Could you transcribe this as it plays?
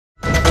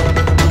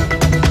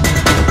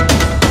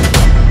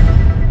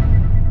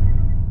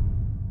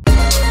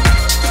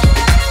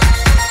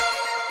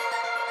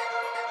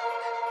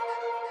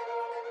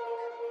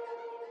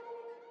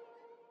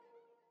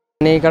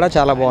అన్నీ ఇక్కడ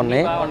చాలా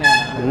బాగున్నాయి,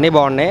 అన్నీ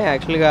బాగున్నాయి.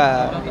 యాక్చువల్గా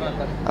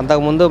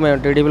అంతకుముందు మేము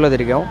టీడీపీలో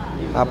తిరిగాం,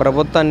 ఆ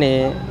ప్రభుత్వాన్ని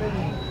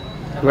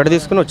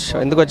విడదీసుకుని వచ్చాం.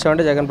 ఎందుకు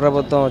వచ్చామంటే జగన్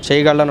ప్రభుత్వం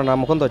చేయగలన్న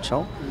నమ్మకంతో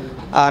వచ్చాం.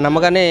 ఆ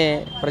నమ్మకాన్ని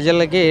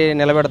ప్రజలకి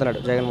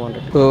నిలబెడుతున్నాడు జగన్మోహన్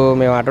రెడ్డి. ఇప్పుడు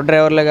మేము ఆటో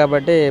డ్రైవర్లే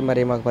కాబట్టి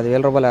మరి మాకు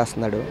 10,000 రూపాయలు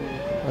వేస్తున్నాడు,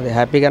 అది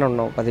హ్యాపీగానే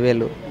ఉన్నాం.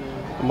 10,000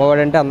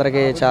 అమ్మఒడి అంటే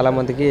అందరికీ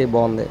చాలామందికి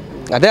బాగుంది.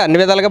 అదే అన్ని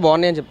విధాలుగా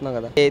బాగున్నాయి అని చెప్తున్నాం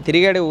కదా.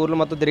 తిరిగాడు, ఊర్లు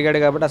మొత్తం తిరిగాడు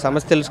కాబట్టి ఆ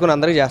సమస్య తెలుసుకుని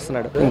అందరికీ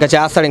చేస్తున్నాడు. ఇంకా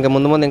చేస్తాడు, ఇంకా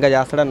ముందు ముందు ఇంకా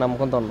చేస్తాడని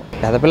నమ్మకంతో ఉన్నాం.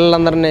 పెద్ద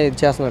పిల్లలందరినీ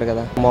ఇచ్చేస్తున్నాడు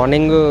కదా.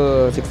 మార్నింగ్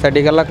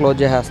 6:30 కల్లా క్లోజ్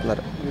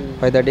చేసేస్తున్నారు,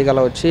 5:30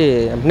 కల్లా వచ్చి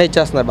వెంటనే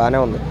ఇచ్చేస్తున్నారు.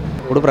 బాగానే ఉంది.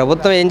 ఇప్పుడు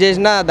ప్రభుత్వం ఏం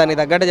చేసినా దానికి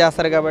తగ్గట్టు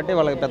చేస్తారు కాబట్టి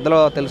వాళ్ళకి పెద్దలు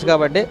తెలుసు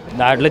కాబట్టి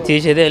దాంట్లో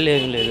తీసేదే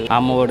లేదు.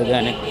 అమ్మఒడి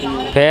కానీ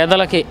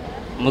పేదలకి,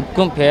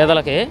 ముఖ్యం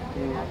పేదలకి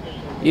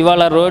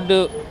ఇవాళ రోడ్డు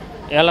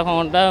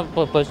వెళ్ళకుండా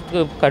ఫస్ట్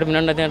కడుపు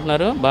నిండా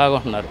తింటున్నారు,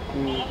 బాగుంటున్నారు.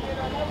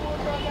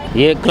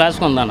 ఏ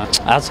క్లాస్కి ఉందన్న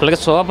అసలుకి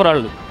సూపర్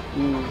వాళ్ళు.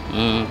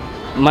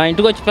 మా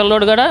ఇంటికి వచ్చి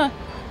పిల్లోడు కూడా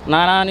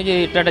నానా అని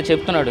ఇట్ట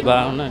చెప్తున్నాడు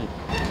బాగున్నాను.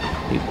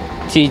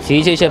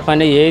 చేసే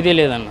పని ఏదీ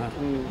లేదన్న.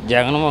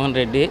 జగన్మోహన్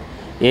రెడ్డి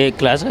ఏ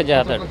క్లాస్గా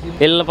చేస్తాడు.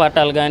 ఇళ్ళ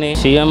పట్టాలు కానీ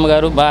సీఎం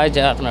గారు బాగా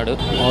చేస్తున్నాడు.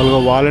 మామూలుగా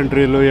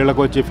వాలంటీర్లు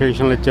ఇళ్ళకి వచ్చి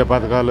పెన్షన్లు ఇచ్చే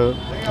పథకాలు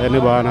అన్నీ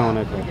బాగానే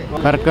ఉన్నాయి.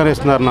 కరెక్ట్గా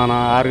ఇస్తున్నారు నాన్న.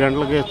 6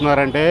 గంటలకు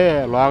ఇస్తున్నారంటే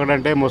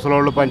లోగడంటే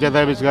ముసలోళ్ళు పంచాయతీ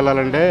ఆఫీస్కి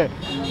వెళ్ళాలంటే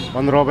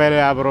 100 రూపాయలు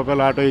 50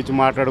 రూపాయలు ఆటో ఇచ్చి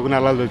మాట్లాడుకుని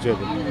వెళ్ళాల్సి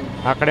వచ్చేది.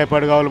 అక్కడే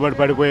పడిగావులు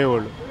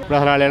పడిపోయేవాళ్ళు. ఇప్పుడు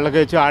అసలు వాళ్ళ ఇళ్ళకి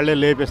ఇచ్చి వాళ్ళే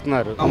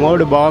లేపిస్తున్నారు.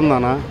 అమ్మఒడి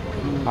బాగుందన్న.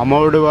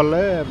 అమ్మఒడి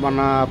వల్లే మన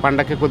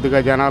పండగకి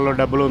కొద్దిగా జనాల్లో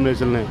డబ్బులు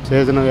మిసిలినాయి.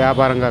 సీజన్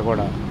వ్యాపారంగా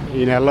కూడా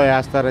ఈ నెలలో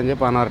వేస్తారని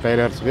చెప్పి అన్నారు.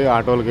 టైలర్స్కి,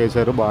 ఆటోలకు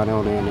వేసారు, బాగానే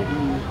ఉన్నాయని.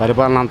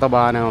 పరిపాలన అంతా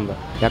బాగానే ఉంది.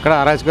 ఎక్కడ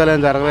అరాచకాలు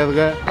ఏం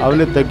జరగలేదుగా.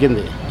 అవినీతి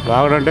తగ్గింది.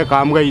 రావడంటే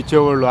కామ్గా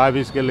ఇచ్చేవాళ్ళు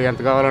ఆఫీస్కి వెళ్ళి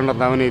ఎంత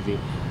కావాలన్నది అవినీతి.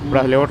 ఇప్పుడు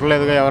అసలు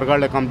ఇవ్వట్లేదుగా.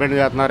 ఎవరికాళ్ళు కంప్లైంట్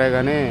చేస్తున్నారే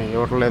కానీ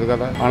ఇవ్వట్లేదు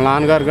కదా. వాళ్ళ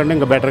నాన్నగారి కంటే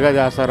ఇంకా బెటర్గా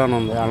చేస్తారని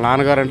ఉంది. వాళ్ళ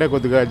నాన్నగారు అంటే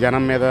కొద్దిగా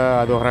జనం మీద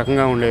అది ఒక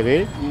రకంగా ఉండేది.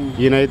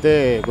 ఈయనైతే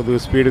కొద్దిగా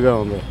స్పీడ్గా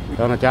ఉంది.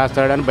 ఏమైనా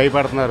చేస్తాడని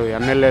భయపడుతున్నారు.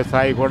 ఎమ్మెల్యే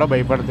స్థాయి కూడా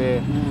భయపడితే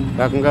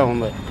రకంగా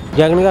ఉంది.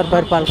 జగన్ గారి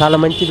పరిపాలన చాలా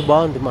మంచిది,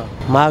 బాగుంది.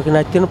 మాకు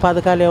నచ్చిన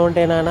పథకాలు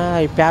ఏముంటాయి నాన్న,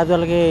 ఈ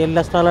పేదలకి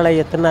ఇళ్ళ స్థలాలు అవి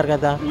ఇస్తున్నారు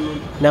కదా,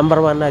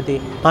 నెంబర్ 1 అది.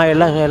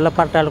 ఇళ్ళ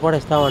పట్టాలు కూడా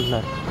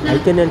ఇస్తామంటున్నారు.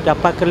 అయితే నేను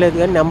చెప్పక్కర్లేదు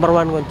కానీ నెంబర్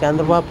 1 ఉంది.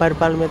 చంద్రబాబు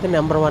పరిపాలన మీద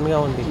నెంబర్ 1గా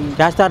ఉంది.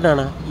 చేస్తారు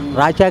నాన్న.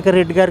 రాజశేఖర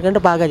రెడ్డి గారి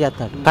కంటే బాగా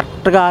చేస్తారు.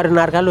 కరెక్ట్గా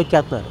 6:30 కల్లా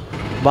వచ్చేస్తున్నారు.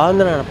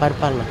 బాగుంది నాన్న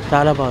పరిపాలన,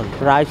 చాలా బాగుంది.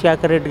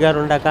 రాజశేఖర రెడ్డి గారు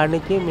ఉండే కాడి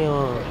నుంచి మేము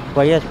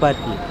వైఎస్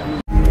పార్టీ.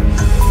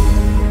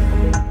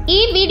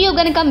 ఈ వీడియో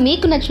గనుక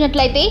మీకు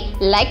నచ్చినట్లయితే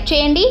లైక్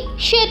చేయండి,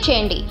 షేర్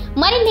చేయండి.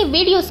 మరిన్ని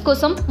వీడియోస్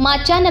కోసం మా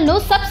ఛానల్ను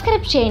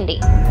సబ్స్క్రైబ్ చేయండి.